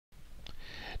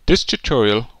This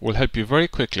tutorial will help you very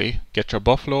quickly get your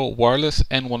Buffalo wireless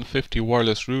N150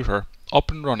 wireless router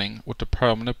up and running with the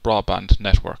permanent broadband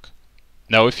network.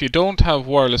 Now if you don't have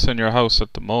wireless in your house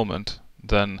at the moment,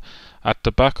 then at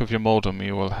the back of your modem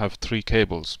you will have three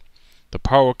cables. The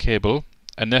power cable,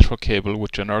 a network cable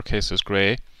which in our case is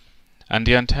grey, and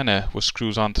the antenna which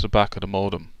screws onto the back of the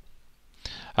modem.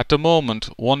 At the moment,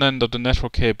 one end of the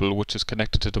network cable which is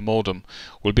connected to the modem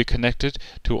will be connected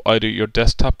to either your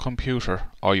desktop computer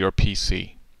or your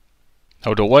PC.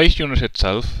 Now the white unit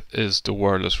itself is the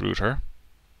wireless router.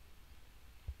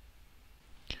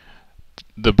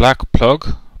 The black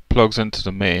plug plugs into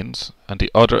the mains and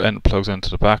the other end plugs into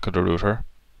the back of the router.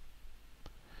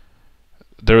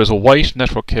 There is a white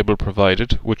network cable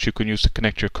provided which you can use to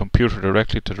connect your computer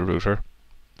directly to the router.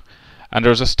 And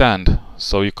there's a stand,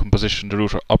 so you can position the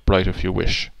router upright if you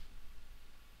wish.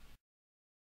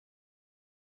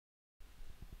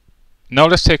 Now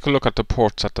let's take a look at the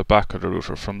ports at the back of the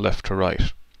router from left to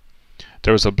right.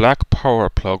 There is a black power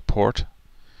plug port.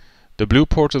 The blue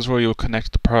port is where you will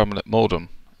connect the permanent modem,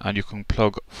 and you can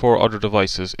plug 4 other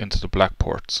devices into the black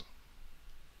ports.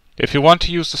 If you want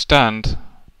to use the stand,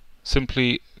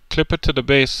 simply clip it to the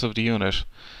base of the unit,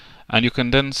 and you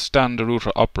can then stand the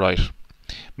router upright.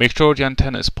 Make sure the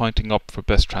antenna is pointing up for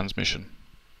best transmission.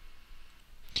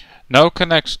 Now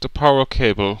connect the power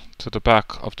cable to the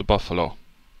back of the Buffalo.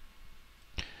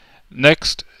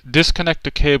 Next, disconnect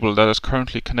the cable that is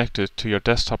currently connected to your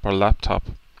desktop or laptop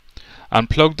and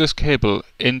plug this cable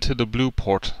into the blue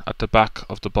port at the back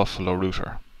of the Buffalo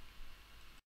router.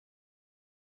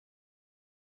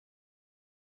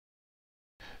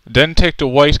 Then take the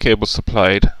white cable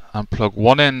supplied and plug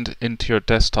one end into your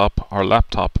desktop or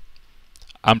laptop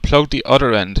and plug the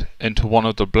other end into one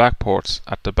of the black ports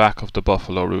at the back of the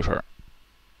Buffalo router.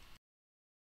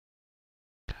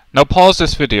 Now pause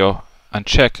this video and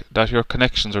check that your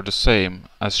connections are the same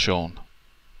as shown.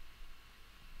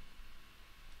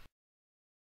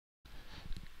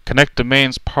 Connect the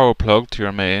mains power plug to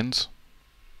your mains,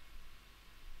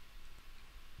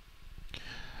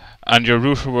 and your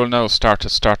router will now start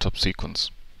its startup sequence.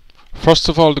 First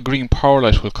of all, the green power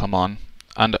light will come on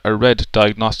and a red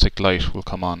diagnostic light will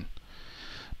come on.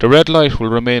 The red light will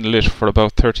remain lit for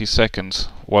about 30 seconds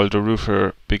while the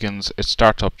router begins its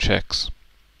startup checks.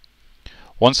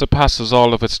 Once it passes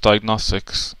all of its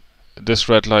diagnostics, this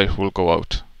red light will go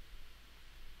out.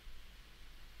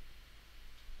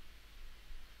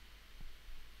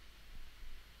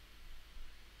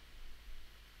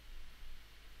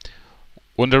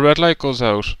 When the red light goes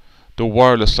out, the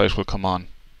wireless light will come on,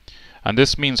 and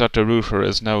this means that the router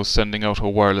is now sending out a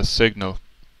wireless signal.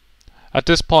 At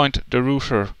this point, the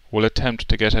router will attempt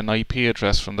to get an IP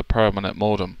address from the permanent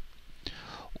modem.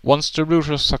 Once the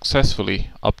router successfully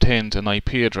obtains an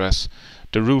IP address,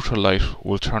 the router light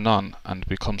will turn on and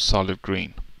become solid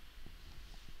green.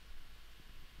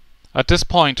 At this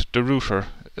point, the router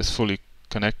is fully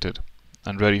connected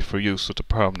and ready for use with the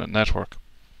permanent network.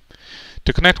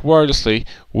 To connect wirelessly,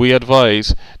 we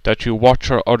advise that you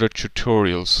watch our other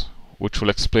tutorials, which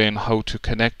will explain how to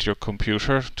connect your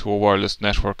computer to a wireless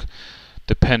network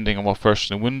depending on what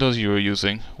version of Windows you are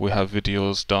using. We have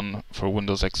videos done for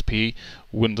Windows XP,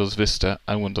 Windows Vista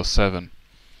and Windows 7.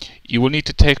 You will need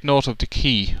to take note of the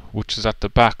key which is at the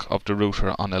back of the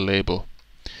router on a label.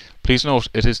 Please note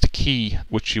it is the key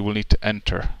which you will need to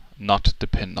enter, not the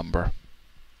PIN number.